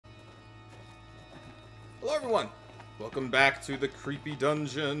Hello everyone! Welcome back to the creepy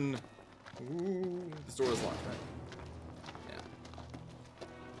dungeon. Ooh, this door is locked, right? Yeah.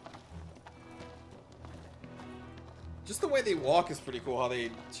 Just the way they walk is pretty cool, how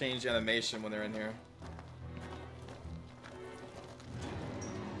they change animation when they're in here.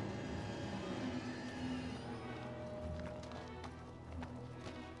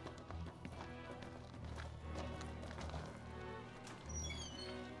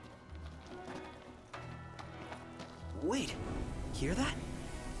 Wait, hear that?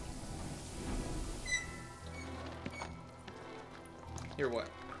 Hear what?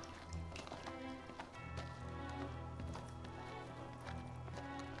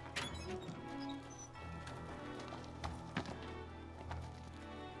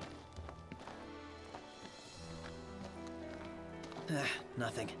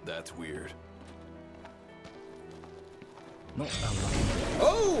 Nothing. That's weird. No,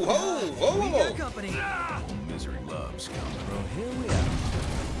 Oh, ho, whoa, we whoa, got whoa. company. Misery loves company. Well, here we are.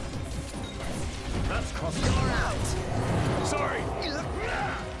 That's crossing. You're out. Sorry.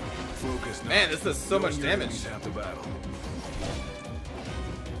 Focus. Man, this does so much damage. Half the battle.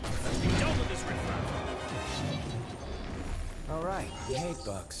 All right, you hate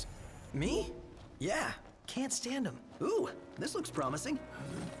bugs. Me? Yeah, can't stand them. Ooh, this looks promising.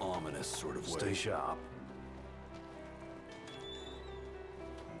 Ominous sort of way. Stay sharp.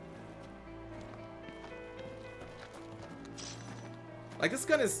 Like, this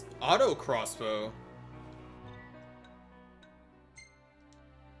gun is auto crossbow.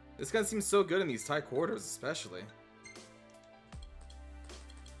 This gun seems so good in these tight quarters, especially.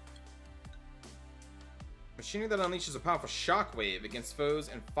 Machinery that unleashes a powerful shockwave against foes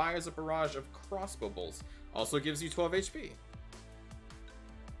and fires a barrage of crossbow bolts. Also gives you 12 HP.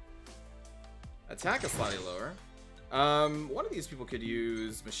 Attack is slightly lower. One of these people could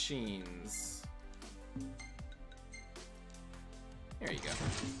use machines. There you go.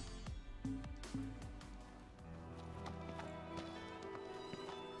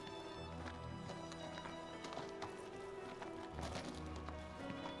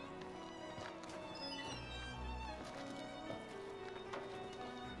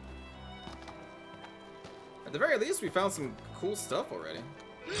 At the very least, we found some cool stuff already.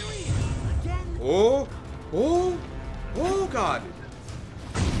 Really? Again? Oh! Oh! Oh, God!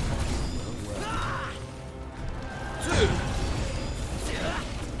 Dude!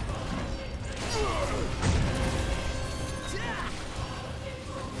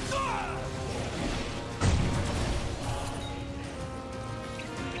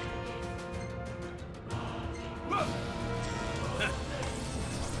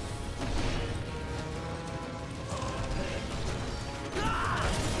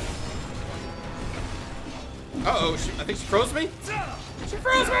 Uh-oh, I think she froze me? She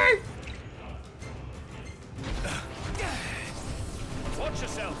froze me! Watch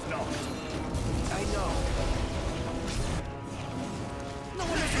yourself, no. I know. No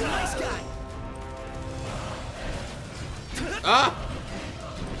one is a nice guy. Ah!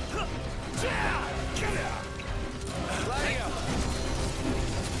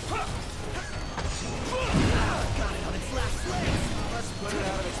 Got it on its last legs. Let's put it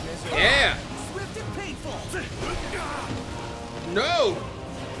out of its misery. Yeah! Swift and painful. No!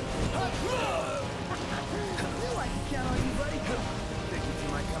 Feel like you count on you, buddy. Think you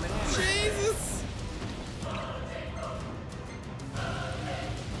might come in handy. Jesus!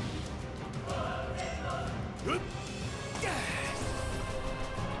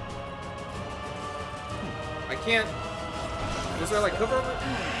 I can't. Was there like cover over?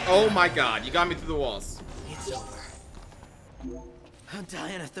 Oh my God! You got me through the walls. It's over. I'm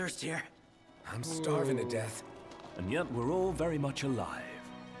dying of thirst here. I'm starving to death. And yet we're all very much alive.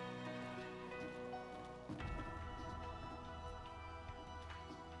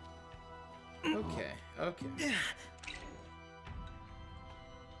 Okay. Okay.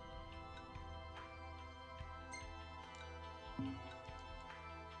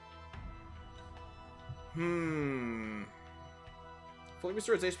 Fully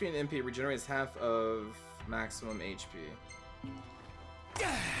restores HP and MP, regenerates half of maximum HP.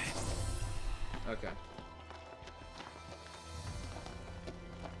 Okay.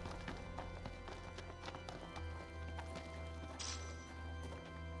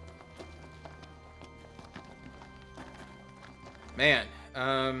 Man,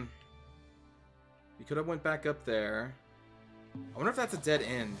 we could have went back up there. I wonder if that's a dead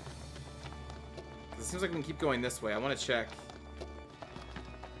end. 'Cause it seems like we can keep going this way. I want to check.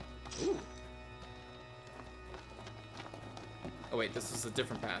 Ooh. Oh wait, this is a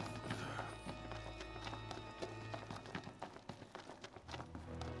different path.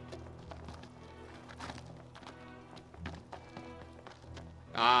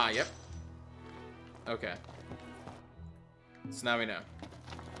 Ah, yep. Okay. So now we know.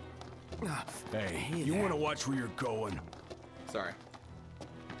 Hey, Hey you there. want to watch where you're going? Sorry.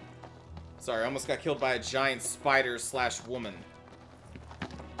 Sorry, I almost got killed by a giant spider / woman.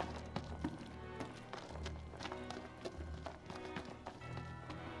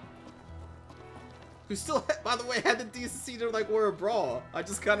 Who still, by the way, had the decency to, like, wear a bra. I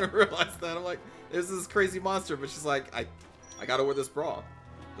just kind of realized that. I'm like, there's this crazy monster, but she's like, I gotta wear this bra.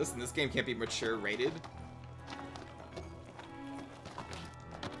 Listen, this game can't be mature rated.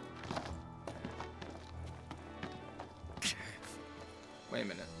 Wait a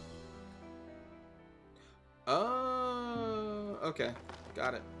minute. Oh, okay.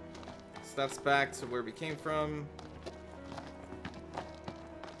 Got it. So that's back to where we came from.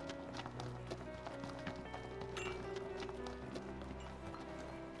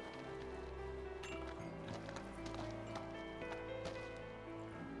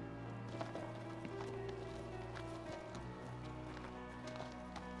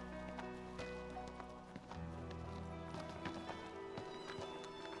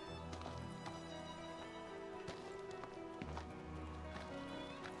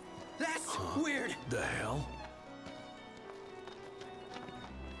 That's weird. The hell?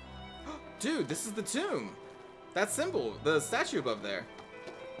 Dude, this is the tomb. That symbol, the statue above there.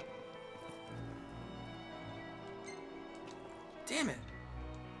 Damn it.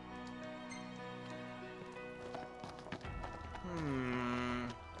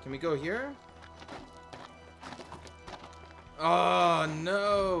 Can we go here? Oh,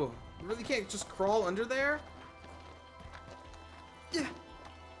 no. You really can't just crawl under there? Yeah.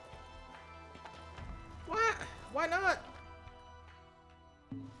 What? Why not?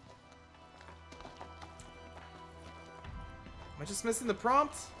 Am I just missing the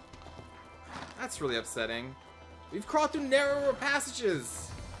prompt? That's really upsetting. We've crawled through narrower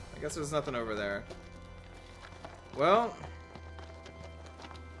passages. I guess there's nothing over there. Well.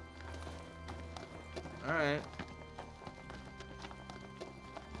 Alright.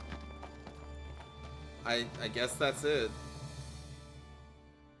 I guess that's it.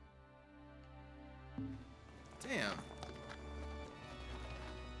 Damn.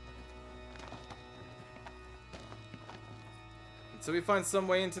 So we find some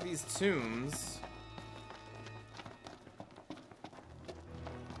way into these tombs.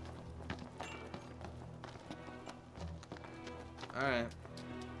 Alright.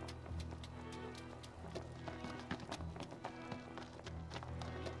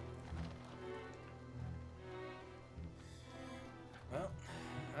 Well,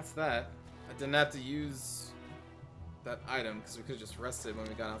 that's that. I didn't have to use that item because we could have just rested when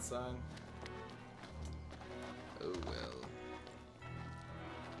we got outside. Oh well.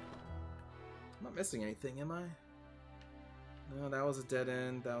 I'm not missing anything, am I? No, that was a dead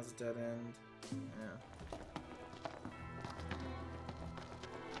end. That was a dead end. Yeah.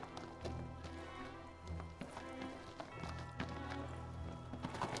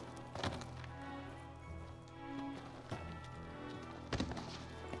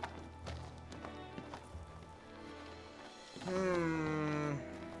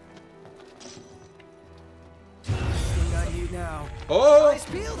 Got you now. Oh! Eyes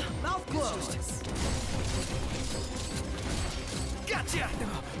peeled, mouth closed. Gotcha.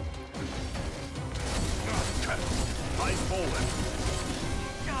 Eyes forward.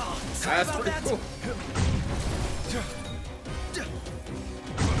 Oh, sorry That's about pretty that. cool.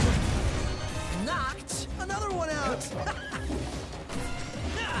 Knocked another one out.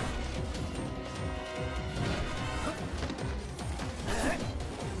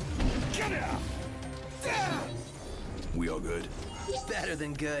 We all good? Better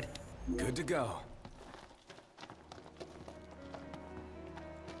than good. Good to go.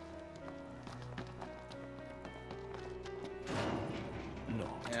 No.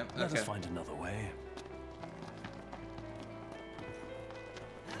 Yeah, Let okay. us find another way.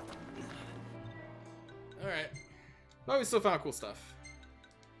 Alright. But we still found cool stuff.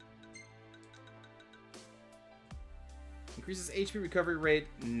 Increases HP recovery rate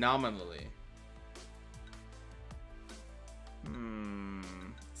nominally.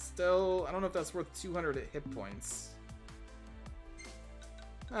 Still, I don't know if that's worth 200 hit points.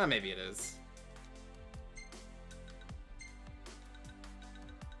 Ah, maybe it is.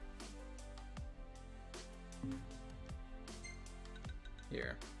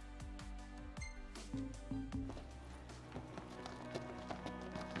 Here.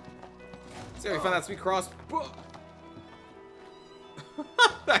 See how we found that sweet cross.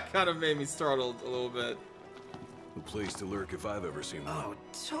 That kind of made me startled a little bit. A place to lurk if I've ever seen one. Oh,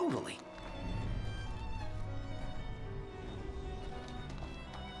 totally.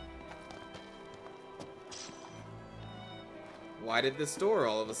 Why did this door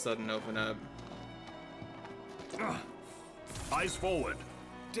all of a sudden open up? Eyes forward.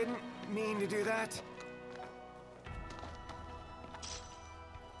 Didn't mean to do that.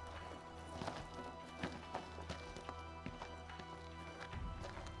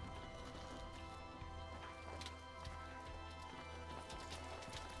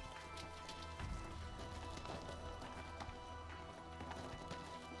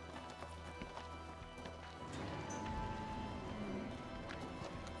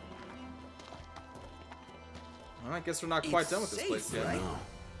 Well, I guess we're not quite done with this place yet. Right? No.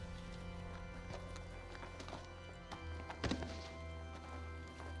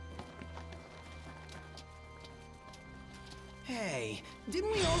 Hey,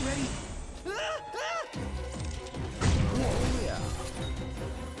 didn't we already? Oh yeah.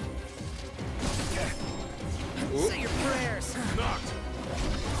 Oop. Say your prayers. Knocked.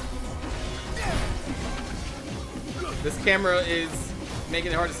 This camera is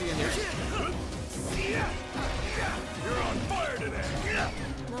making it hard to see in here. You're on fire today.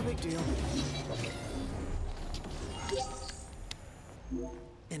 No big deal.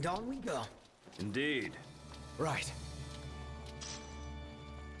 And on we go. Indeed. Right.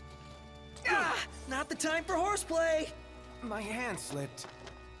 Ah, not the time for horseplay. My hand slipped.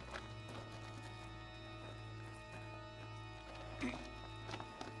 Wait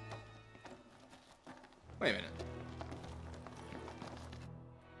a minute.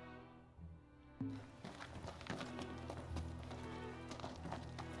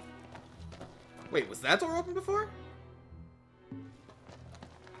 Wait, was that door open before?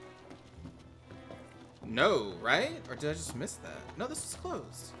 No, right? Or did I just miss that? No, this is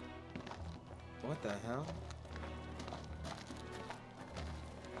closed. What the hell?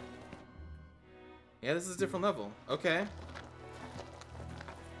 Yeah, this is a different level. Okay.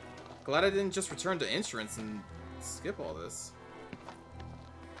 Glad I didn't just return to entrance and skip all this.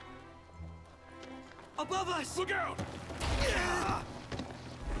 Above us. Look out!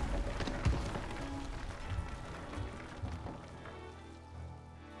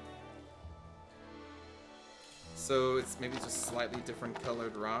 So it's maybe just slightly different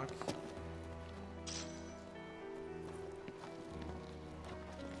colored rock.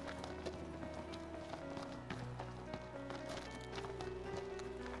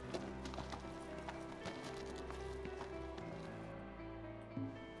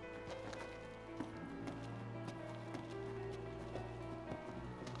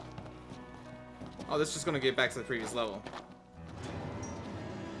 Oh, this is just gonna get back to the previous level.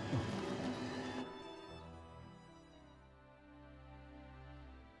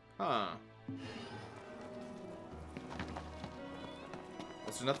 Huh.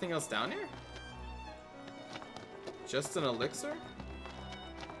 Is there nothing else down here? Just an elixir?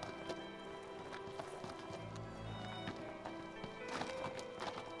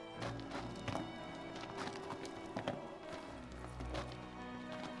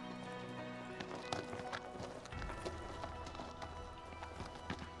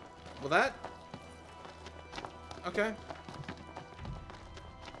 Well, that... Okay.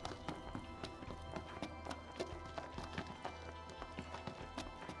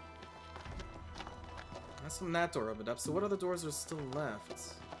 That's when that door opened up. So what other doors are still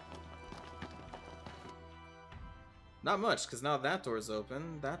left? Not much, because now that door's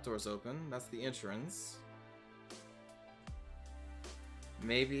open. That door's open. That's the entrance.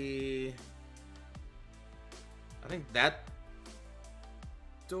 Maybe... I think that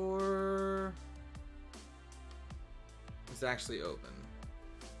door is actually open.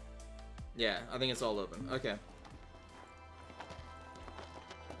 Yeah, I think it's all open. Okay.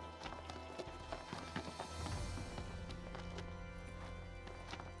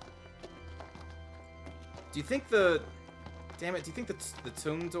 Do you think the... Damn it, do you think the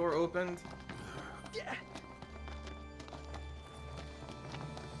tomb door opened? Yeah.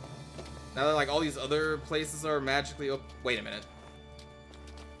 Now that, like, all these other places are magically open... Wait a minute.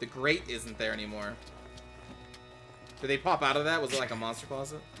 The grate isn't there anymore. Did they pop out of that? Was it like a monster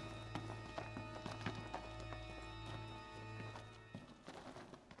closet?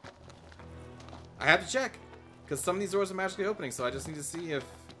 I have to check. Because some of these doors are magically opening, so I just need to see if...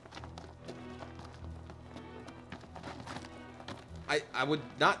 I would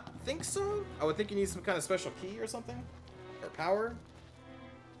not think so. I would think you need some kind of special key or something. Or power.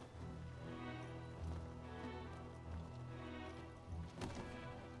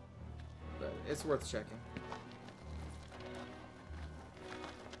 But it's worth checking.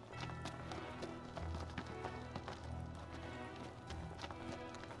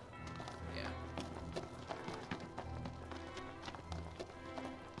 Yeah.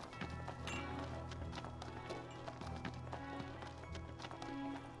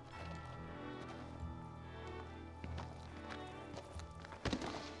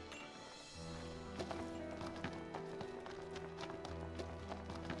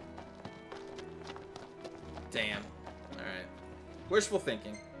 Damn. Alright. Wishful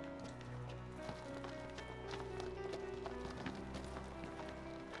thinking.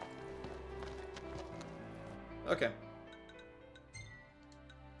 Okay.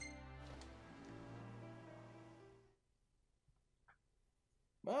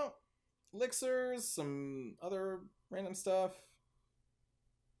 Well, elixirs, some other random stuff.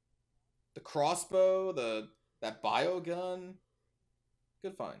 The crossbow, that bio gun.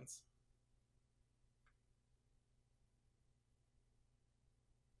 Good finds.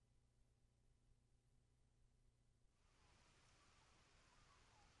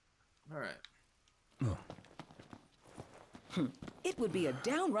 All right. Oh. It would be a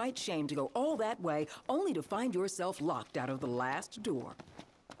downright shame to go all that way only to find yourself locked out of the last door.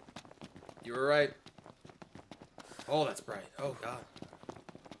 You were right. Oh, that's bright. Oh, God.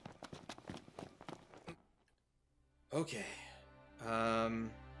 Okay.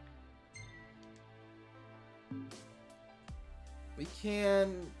 We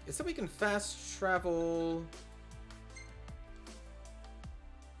can... It said we can fast travel...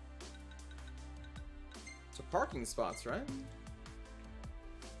 to parking spots, right?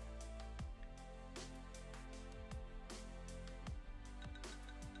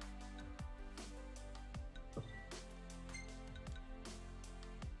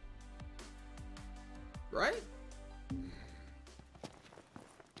 Right?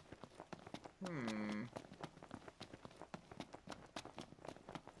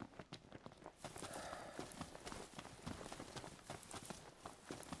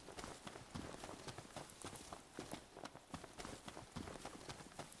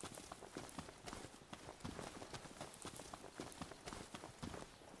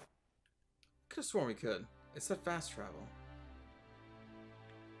 Could have sworn we could. It said fast travel.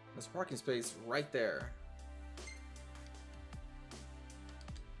 There's a parking space right there.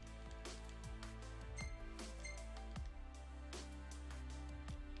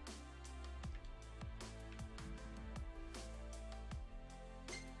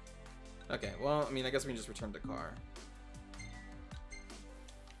 Okay, well, I mean, I guess we can just return the car.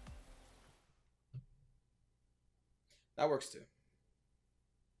 That works too.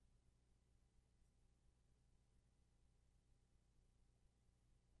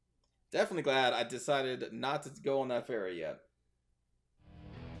 Definitely glad I decided not to go on that ferry yet.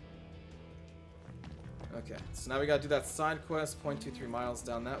 Okay, so now we gotta do that side quest, 0.23 miles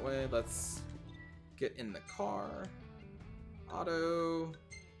down that way. Let's get in the car. Auto.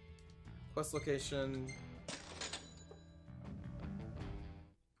 Quest location.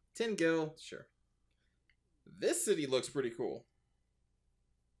 Tin Gill, sure. This city looks pretty cool.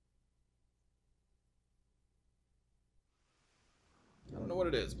 I don't know what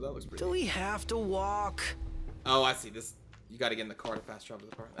it is, but that looks pretty Do we have to walk? Oh, I see. This, you gotta get in the car to fast travel to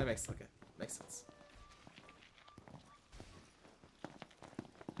the park. That makes, okay. Makes sense.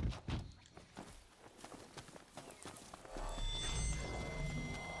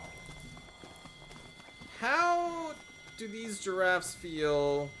 How do these giraffes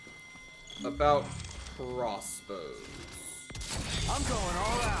feel about crossbows? I'm going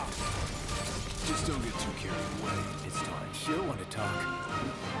all out. Just don't get too carried away. It's time. She'll want to talk.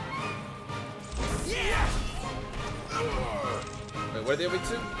 Yeah! Wait, what are they weak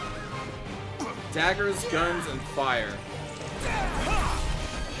to? Daggers, guns, and fire.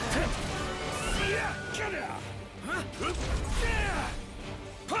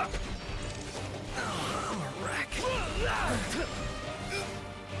 I'm a wreck.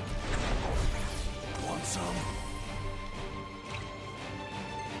 Want some?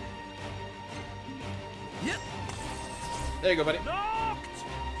 Yep. There you go, buddy. Knocked!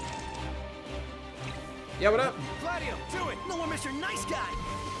 Yeah, what up? Gladio, do it! No more Mr. Nice Guy.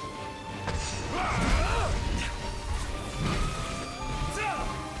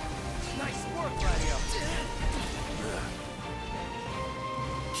 Nice work, Gladio.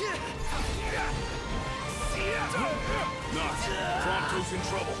 Knocked. Prompto's in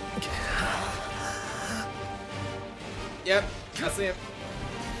trouble. Yep, I see him.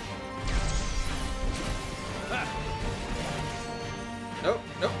 Nope,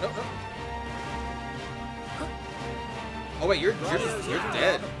 nope, nope, nope. Oh wait, you're dead.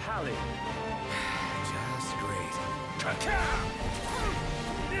 Just great.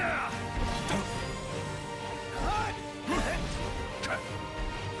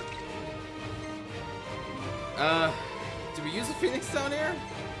 Do we use a phoenix down here?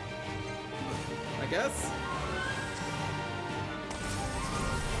 I guess.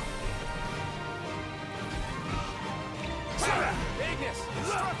 Ignis,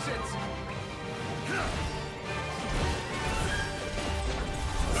 instructions!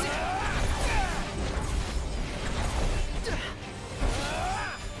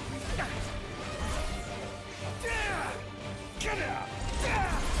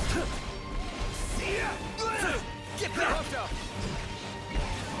 Get back!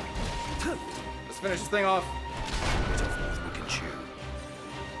 Let's finish this thing off. Tough ones we can chew.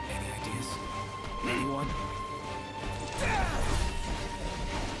 Any ideas? Anyone?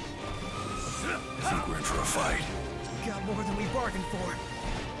 I think we're in for a fight. We got more than we bargained for.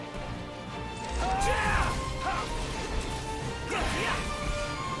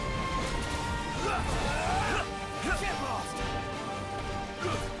 Get lost!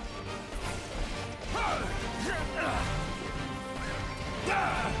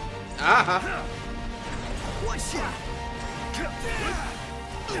 Ah! One shot!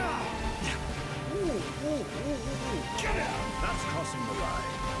 Get out! That's crossing the line.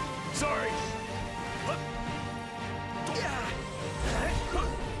 Sorry.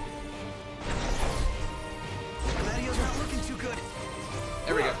 Gladio's not looking too good.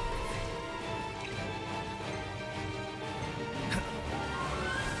 There we go.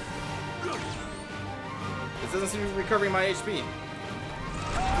 This doesn't seem to be recovering my HP.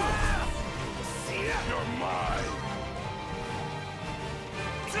 You're mine.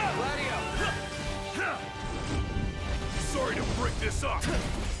 Gladio! Sorry to break this up.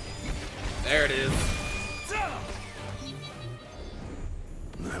 There it is.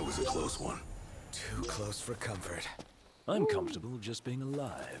 That was a close one. Too close for comfort. I'm comfortable just being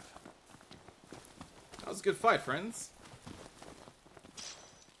alive. That was a good fight, friends.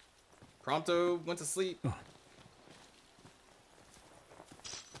 Prompto went to sleep.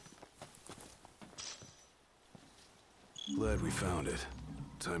 Glad we found it.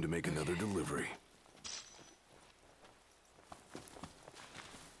 Time to make another delivery.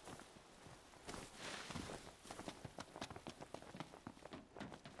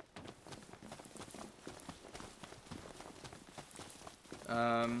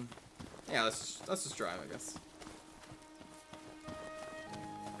 Yeah, let's just drive, I guess.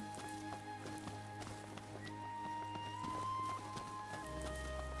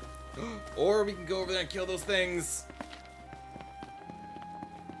 Or we can go over there and kill those things.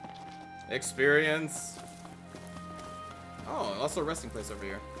 Experience. Oh, also a resting place over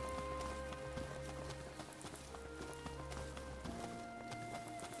here.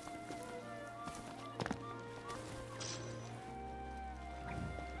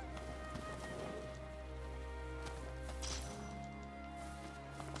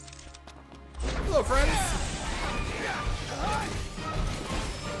 Hello, friends.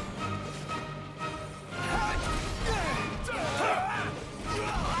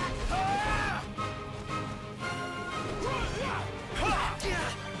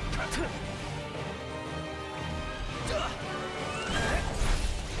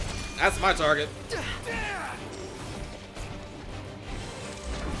 That's my target.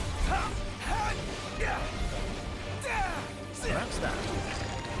 That's that.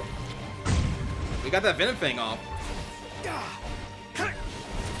 We got that venom thing off.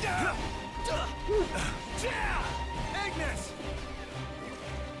 Agnes!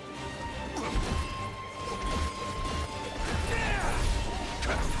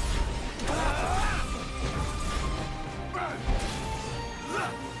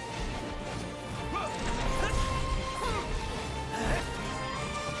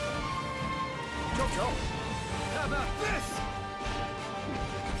 How about this?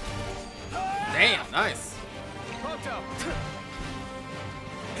 Damn, nice. Prompto!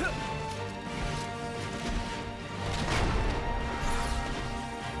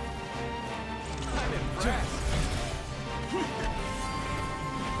 I'm impressed.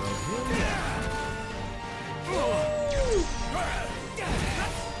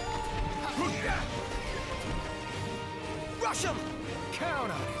 Rush him!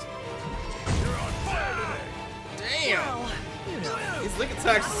 Count on it. You're on fire today. Damn. These link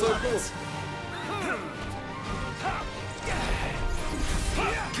attacks are so cool.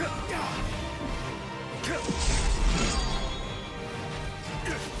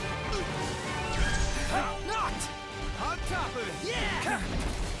 Knocked! On top of it! Yeah!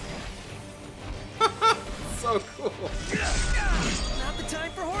 So cool. Not the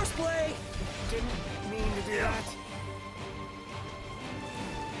time for horseplay! Didn't mean to do that.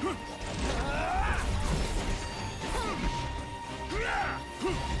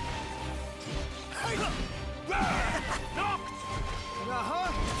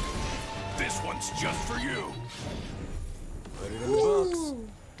 Uh-huh. This one's just for you. Put it in the books.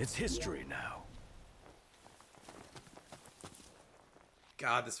 It's history now.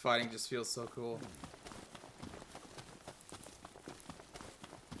 God, this fighting just feels so cool.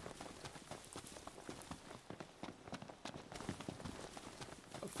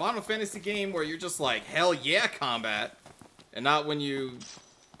 A Final Fantasy game where you're just like, hell yeah, combat. And not when you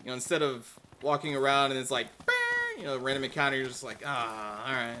You know, instead of walking around and it's like, you know, random encounter, you're just like, ah,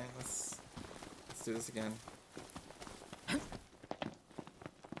 all right, let's do this again.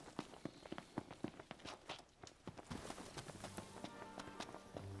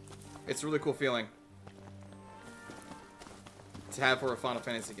 It's a really cool feeling to have for a Final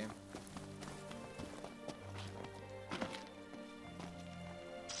Fantasy game.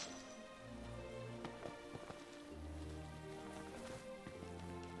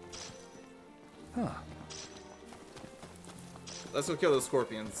 Huh. Let's go kill those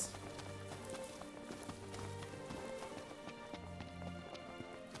scorpions.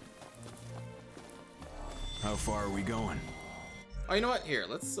 How far are we going? Oh, you know what? Here,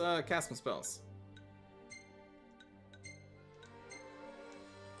 let's cast some spells.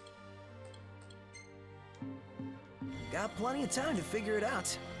 Got plenty of time to figure it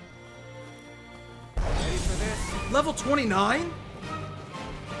out. Ready for this? Level 29?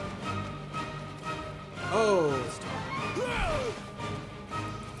 Oh.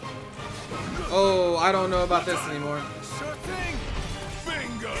 Oh, I don't know about this anymore. Sure thing.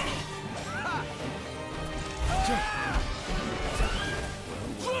 Bingo.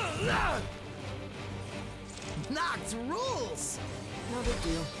 Knocked rules! No big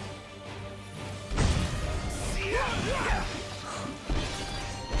deal.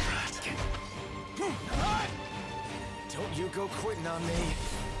 Don't you go quitting on me.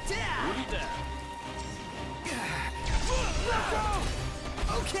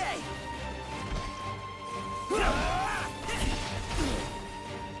 Okay!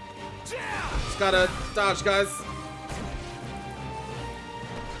 Just gotta dodge, guys.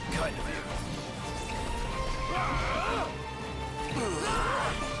 Kind of you.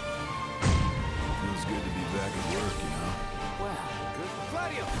 Feels good to be back at work, you know? Wow. Good for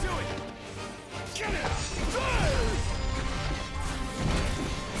Gladio. Do it. Get it.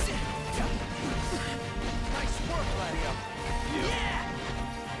 Nice work, Gladio. Yeah!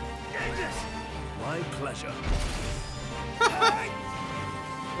 My pleasure.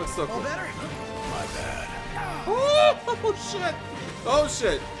 Looks so All cool. better? My bad. Oh shit! Oh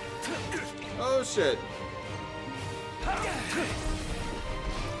shit! Oh shit!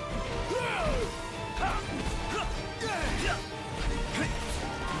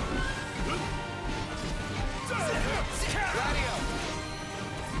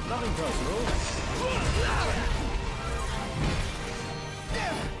 Nothing personal.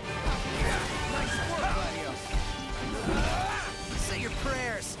 Nice work, Gladio. Say your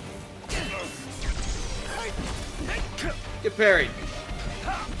prayers. Get parried.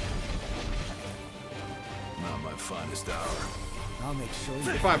 Not my finest hour. I'll make sure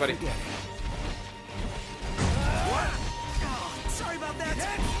You're fine, buddy. forget it. Oh, sorry about that.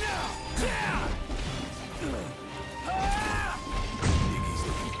 Iggy's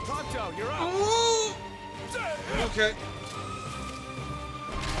looking Pronto, you're up. Ooh. Okay,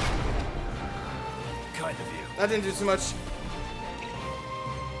 kind of you. that didn't do too much.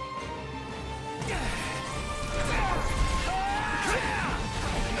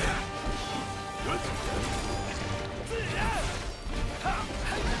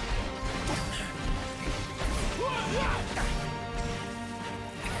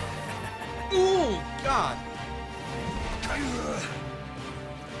 Ooh, God.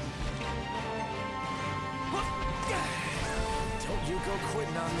 Don't you go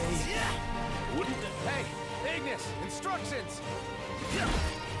quitting on me. Wouldn't it? Hey, Ignis, instructions.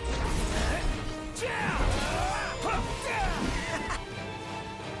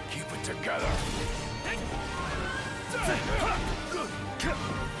 Keep it together.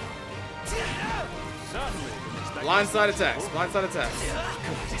 Suddenly. Blindside attacks. Blindside attacks.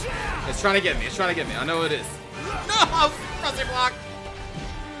 It's trying to get me. It's trying to get me. I know it is. No! Pressing block!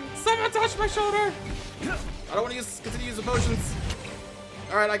 Someone touched my shoulder! I don't want to continue using potions.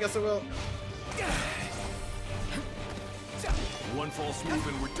 Alright, I guess I will. One false move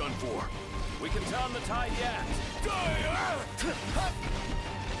and we're done for. We can turn the tide yet.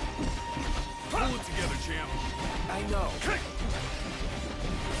 Pull it together, champ. I know.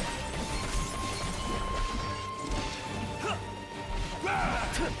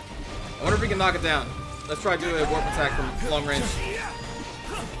 I wonder if we can knock it down. Let's try to do a warp attack from long range.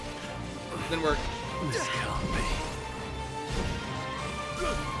 Didn't work. This can't be.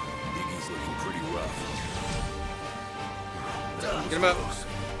 Iggy's looking pretty rough. Get him up.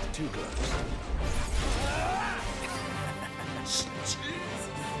 Too close.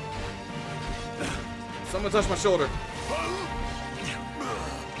 Someone touched my shoulder.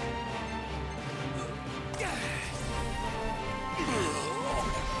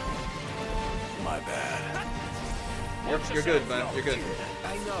 My bad. You're good, man. You're good.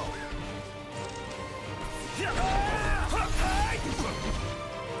 I know.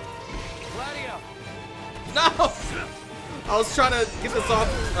 Gladio. No! I was trying to get this off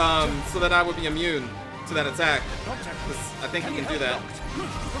so that I would be immune to that attack. 'Cause I think he can do that.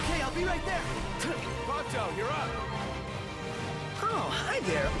 Okay, I'll be right there. Ponto, you're up. Oh, hi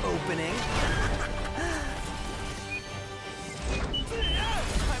there, opening.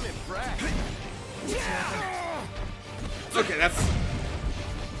 I'm impressed. Okay, that's...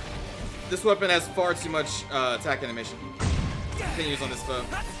 This weapon has far too much attack animation. Can't use on this foe.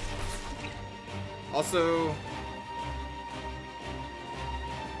 Also...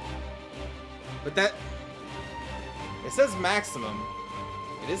 But that... It says maximum.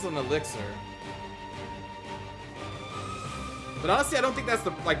 It is an elixir. But honestly, I don't think that's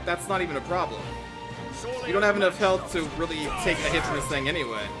the... Like, that's not even a problem. You don't have enough health to really take a hit from this thing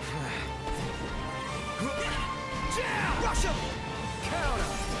anyway.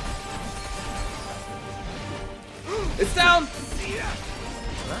 It's down!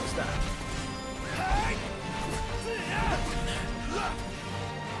 That's that.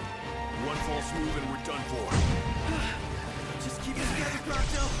 One false move and we're done for. Just keep it together,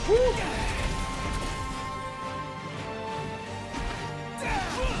 Pronto.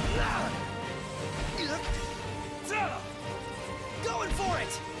 Going for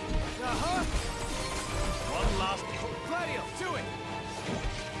it! One last. Gladio, do it.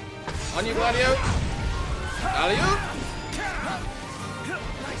 On you, Gladio! Alley-oop!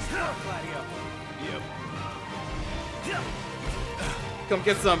 Nice work, Gladio. Yep. Come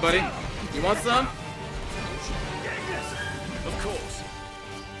get some, buddy. You want some? Of course.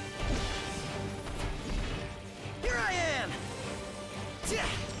 Here I am!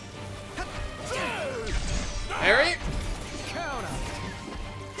 Harry? Counter.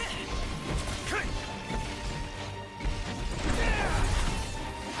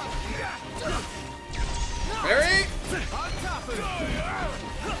 Harry? On top of it.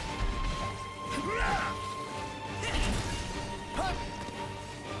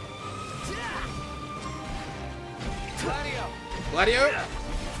 Gladio. Gladio?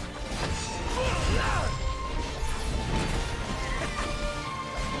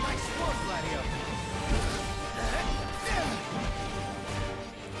 Nice work, Gladio.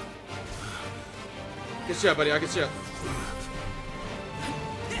 Good shot, buddy. I can shot.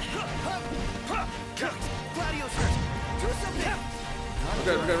 Gladio's hurt. Do something! We're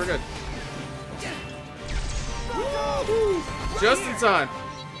good, we're good, we're good. Just in time.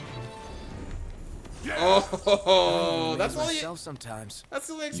 Oh, that's only sometimes. that's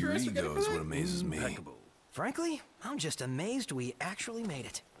the only Your experience we're getting ego for is what that? amazes me. Frankly, I'm just amazed we actually made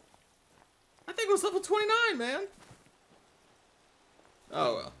it. I think it was level 29, man.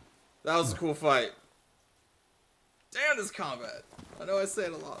 Oh well. That was a cool fight. Damn this combat. I know I say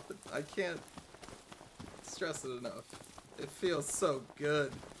it a lot, but I can't stress it enough. It feels so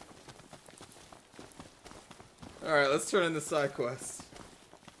good. Alright, let's turn in the side quest.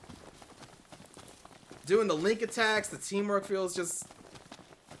 Doing the link attacks, the teamwork feels just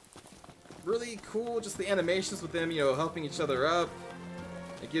really cool. Just the animations with them, you know, helping each other up.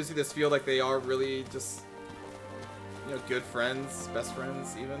 It gives you this feel like they are really just, you know, good friends, best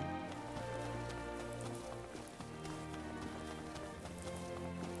friends even.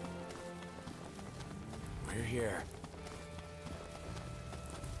 We're here.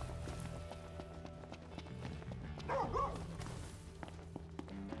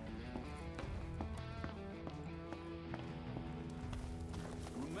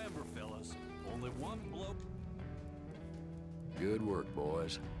 Remember, fellas, only one blow. Good work,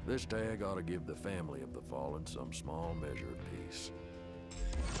 boys. This tag ought to give the family of the fallen some small measure of peace.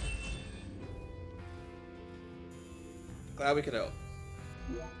 Glad we could help.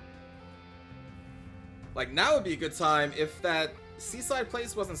 Like, now would be a good time if that seaside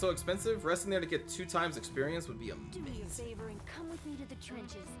place wasn't so expensive. Resting there to get 2 times experience would be Do amazing. me a favor and come with me to the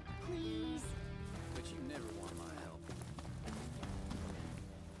trenches, please. But you never want my help.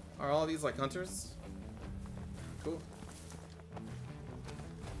 Are all these like hunters? Cool.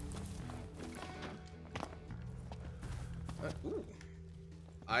 Ooh.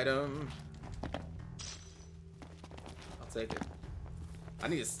 Item. I'll take it. I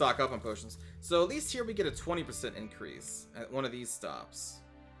need to stock up on potions. So at least here we get a 20% increase at one of these stops.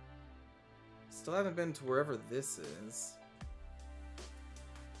 Still haven't been to wherever this is.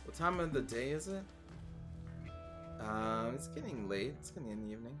 What time of the day is it? It's getting late. It's getting in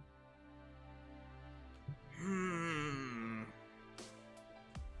the evening.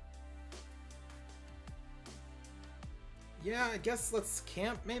 Yeah, I guess let's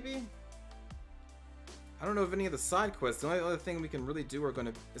camp maybe? I don't know of any of the side quests. The only other thing we can really do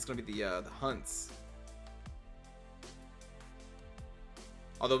is gonna be the hunts.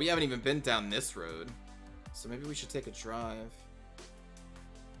 Although we haven't even been down this road, so maybe we should take a drive.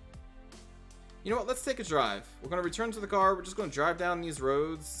 You know what? Let's take a drive. We're gonna return to the car. We're just gonna drive down these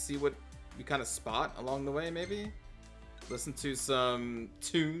roads, see what we kind of spot along the way. Maybe listen to some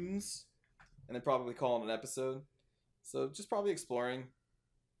tunes, and then probably call it an episode. So just probably exploring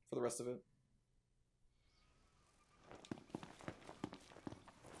for the rest of it.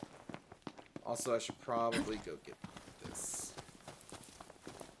 Also, I should probably go get this.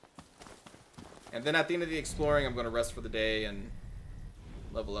 And then at the end of the exploring, I'm going to rest for the day and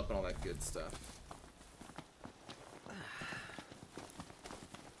level up and all that good stuff.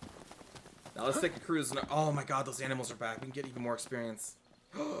 Now let's take a cruise. Oh my god, those animals are back. We can get even more experience.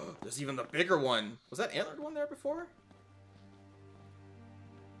 There's even the bigger one. Was that antlered one there before?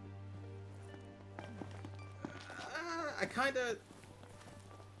 I kind of...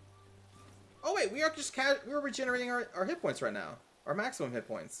 Oh wait, we are just we're regenerating our hit points right now. Our maximum hit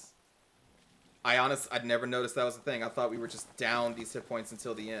points. I'd never noticed that was a thing. I thought we were just down these hit points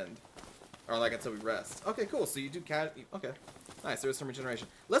until the end. Or like until we rest. Okay, cool. So you do okay. Nice, there's some regeneration.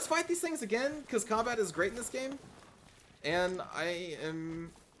 Let's fight these things again, because combat is great in this game. And I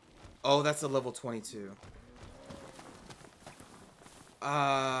am... Oh, that's a level 22.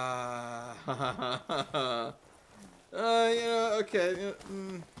 Yeah, okay.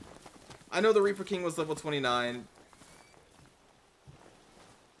 I know the Reaper King was level 29.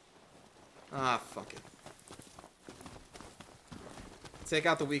 Ah, fuck it. Take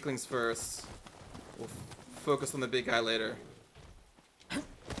out the weaklings first. We'll focus on the big guy later.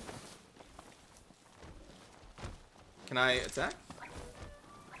 Can I attack?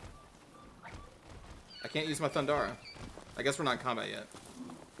 I can't use my Thundara. I guess we're not in combat yet.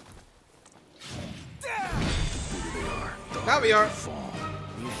 Here they are. Now we are.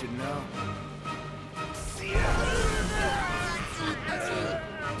 You should know.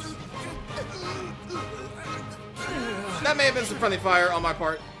 That may have been some friendly fire on my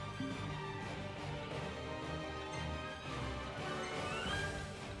part.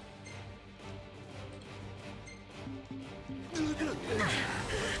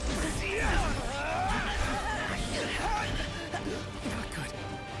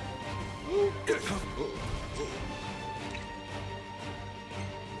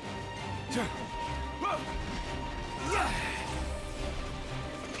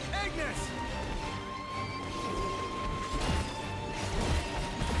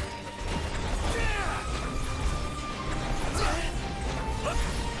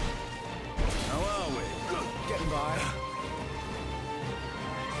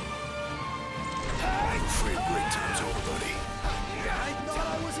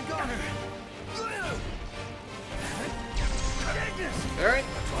 Alright.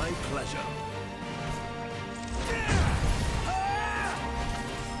 My pleasure.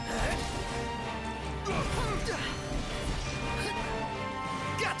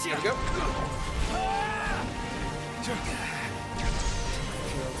 Gotcha. There we go.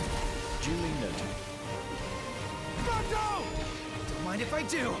 Duly noted. Don't mind if I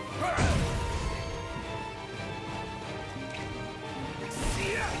do.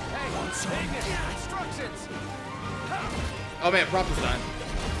 Hey, instructions! Oh man, prompt is done.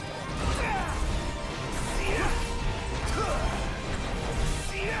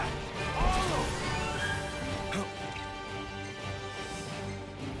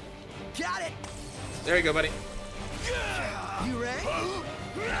 Got it. There you go, buddy. You ready?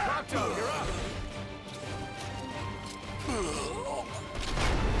 Procto, you're up!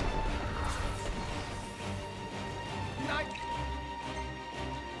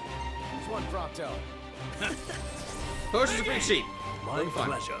 Just one Procto. Potions are pretty cheap. My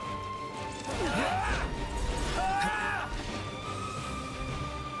pleasure.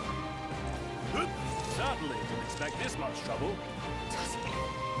 Certainly didn't expect this much trouble.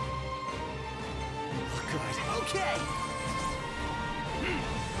 Good. Okay.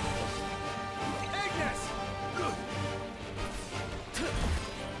 Ignis!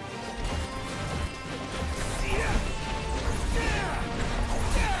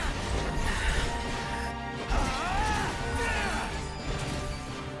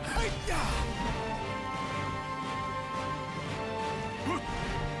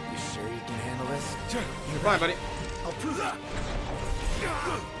 You sure you can handle this? You're fine, buddy. I'll prove it.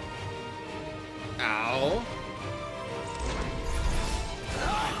 Ow.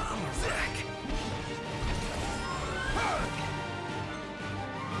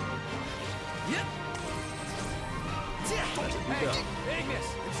 Yep. Hey, Ignis,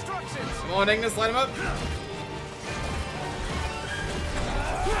 instructions! Come on, Ignis, light him up.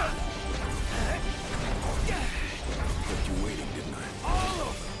 Kept you waiting, didn't I? All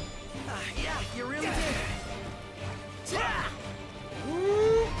over. Yeah, you really did.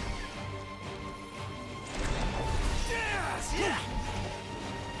 Woo.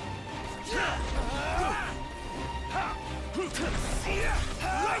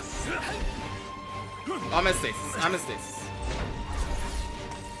 I'm in stasis. I'm in stasis.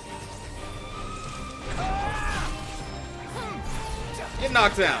 Get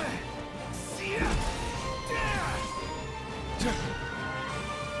knocked down.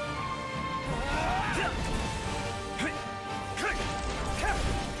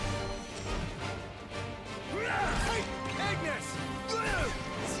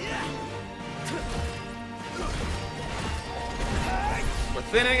 We're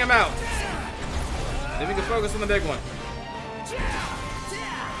thinning him out. Then we can focus on the big one.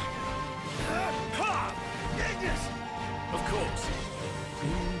 Of course.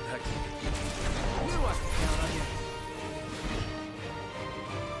 Impeccable. Knew I could count on you.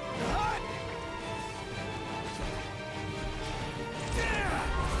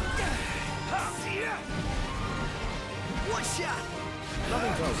 One shot.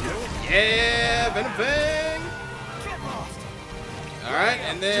 Nothing tells you. Yeah, Venom Fang. Get lost. All right,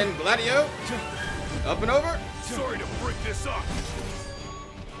 and then Gladio. Up and over. Sorry to break this up.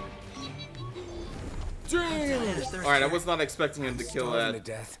 All right, I was not expecting him to kill Starving that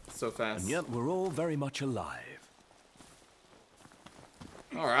to death. so fast. And yet we're all very much alive.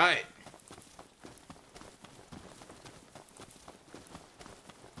 All right.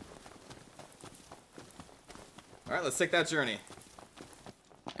 All right, let's take that journey.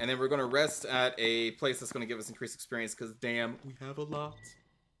 And then we're going to rest at a place that's going to give us increased experience because, damn, we have a lot.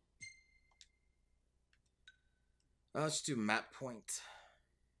 Let's do map point.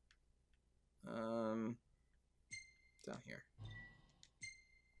 Down here.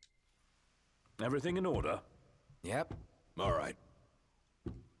 Everything in order? Yep. All right.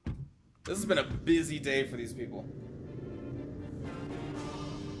 This has been a busy day for these people.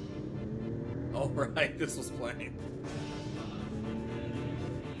 All right, this was playing.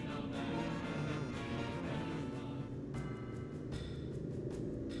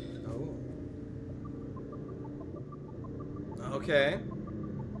 Oh. Okay.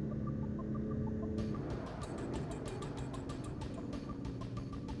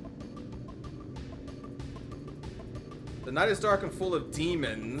 The night is dark and full of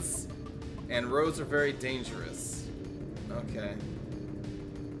demons, and roads are very dangerous. Okay.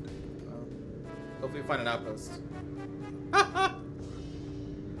 Well, hopefully we find an outpost.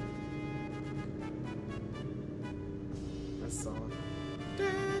 This song.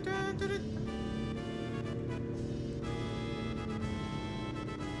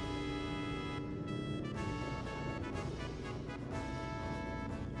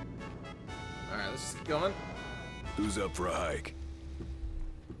 Alright, let's just keep going. Who's up for a hike?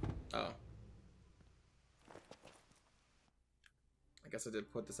 Oh. I guess I did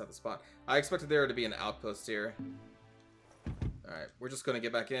put this at the spot. I expected there to be an outpost here. Alright, we're just gonna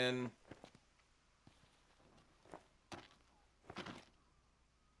get back in.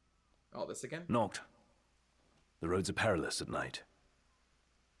 All this again? Noct. The roads are perilous at night.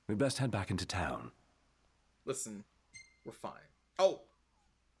 We best head back into town. Listen, we're fine. Oh!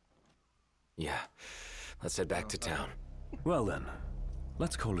 Yeah. Let's head back to town. Well then,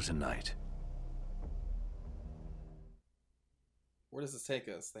 let's call it a night. Where does this take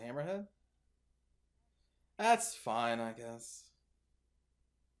us? The Hammerhead? That's fine, I guess.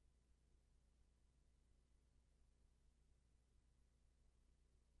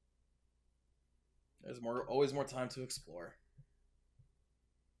 There's always more time to explore.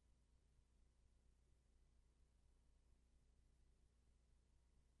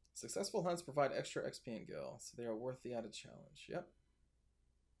 Successful hunts provide extra XP and gil, so they are worth the added challenge. Yep.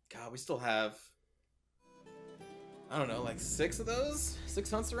 God, we still have, I don't know, like 6 of those?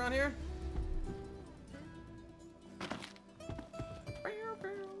 6 hunts around here?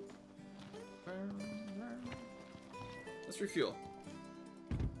 Let's refuel.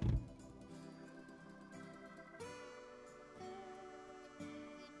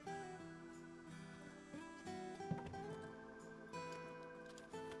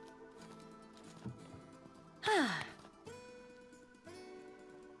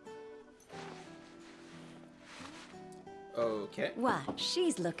 Okay. Why,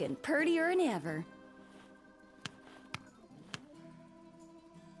 she's looking purtier than ever.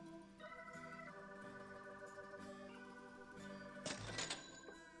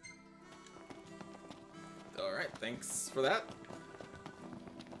 Alright, thanks for that.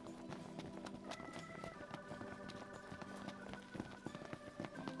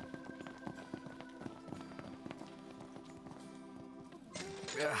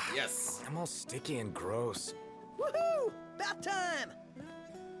 Ugh, Yes. I'm all sticky and gross. Woohoo! Bath time!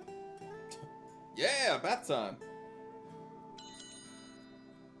 Yeah, bath time.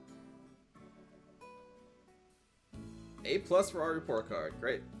 A+ for our report card.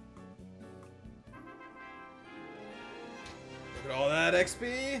 Great. Look at all that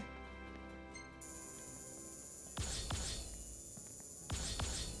XP.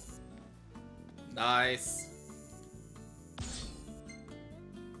 Nice.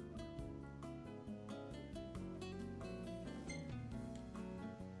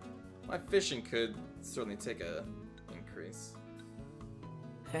 My fishing could certainly take a increase.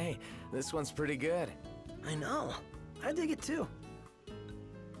 Hey, this one's pretty good. I know. I dig it too.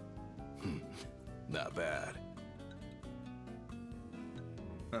 Not bad.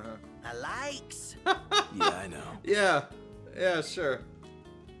 I likes. Yeah, I know. Yeah. Yeah, sure.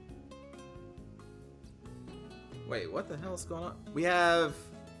 Wait, what the hell is going on? We have...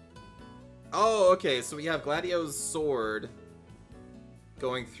 Oh, okay, so we have Gladio's sword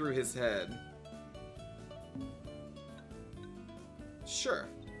going through his head. Sure.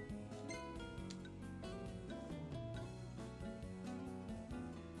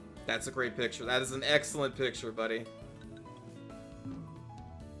 That's a great picture. That is an excellent picture, buddy.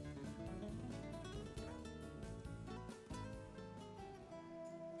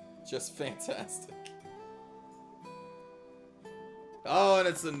 Just fantastic. Oh, and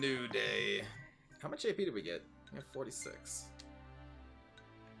it's a new day. How much AP did we get? We have 46.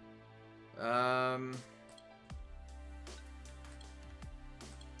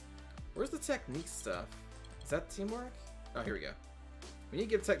 Where's the technique stuff? Is that teamwork? Oh, here we go. We need to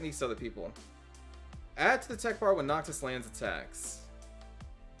give techniques to other people. Add to the tech bar when Noctis lands attacks.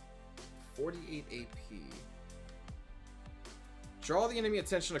 48 AP. Draw the enemy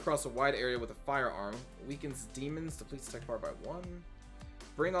attention across a wide area with a firearm. Weakens demons. Depletes tech bar by 1.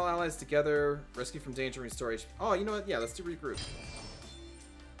 Bring all allies together. Rescue from danger and restore HP. Oh, you know what? Yeah, let's do regroup.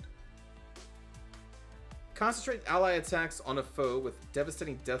 Concentrate ally attacks on a foe with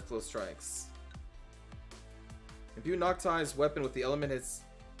devastating death blow strikes. Imbue Nocti's weapon with the element his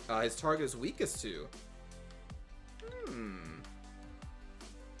target is weakest to.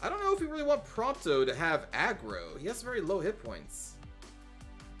 I don't know if we really want Prompto to have aggro. He has very low hit points.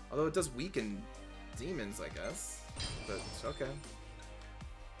 Although it does weaken demons, I guess. But, okay.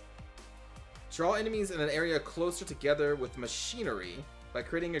 Draw enemies in an area closer together with machinery by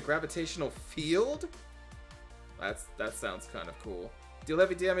creating a gravitational field? That sounds kind of cool. Deal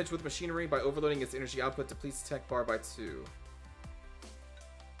heavy damage with machinery by overloading its energy output. Depletes tech bar by 2.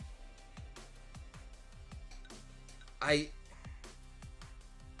 I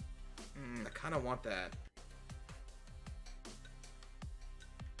kind of want that.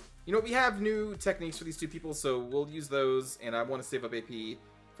 You know, we have new techniques for these two people, so we'll use those, and I want to save up AP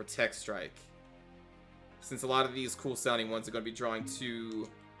for Tech Strike. Since a lot of these cool sounding ones are going to be drawing 2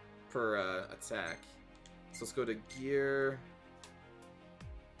 per attack. So let's go to gear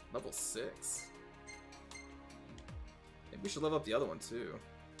level 6. Maybe we should level up the other one too.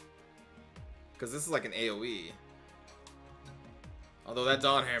 Because this is like an AoE. Although that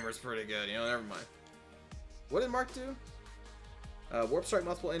Dawn Hammer is pretty good, you know, never mind. What did Mark do? Warp strike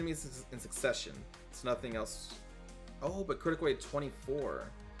multiple enemies in succession. It's nothing else. Oh, but critical rate 24.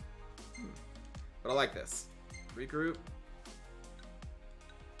 But I like this. Regroup.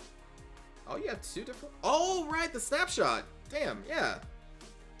 Oh, you have 2 different... Oh, right, the snapshot. Damn, yeah.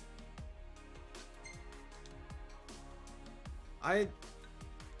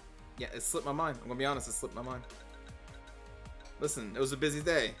 Yeah, it slipped my mind. I'm gonna be honest, it slipped my mind. Listen, it was a busy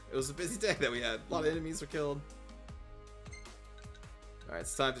day. It was a busy day that we had. A lot of enemies were killed. Alright,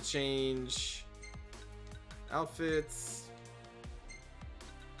 it's time to change outfits.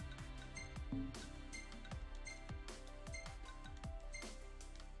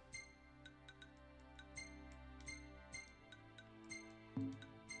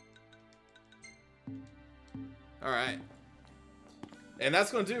 Alright. And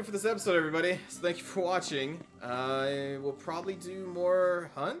that's going to do it for this episode, everybody. So thank you for watching. We'll probably do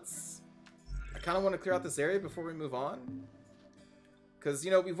more hunts. I kind of want to clear out this area before we move on. Because,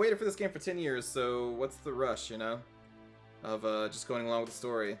 you know, we've waited for this game for 10 years, so what's the rush, you know? Of just going along with the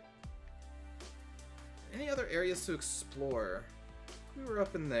story. Any other areas to explore? We were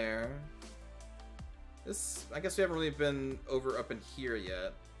up in there. This, I guess we haven't really been over up in here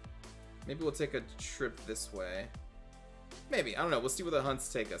yet. Maybe we'll take a trip this way. Maybe. I don't know. We'll see where the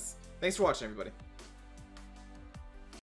hunts take us. Thanks for watching, everybody.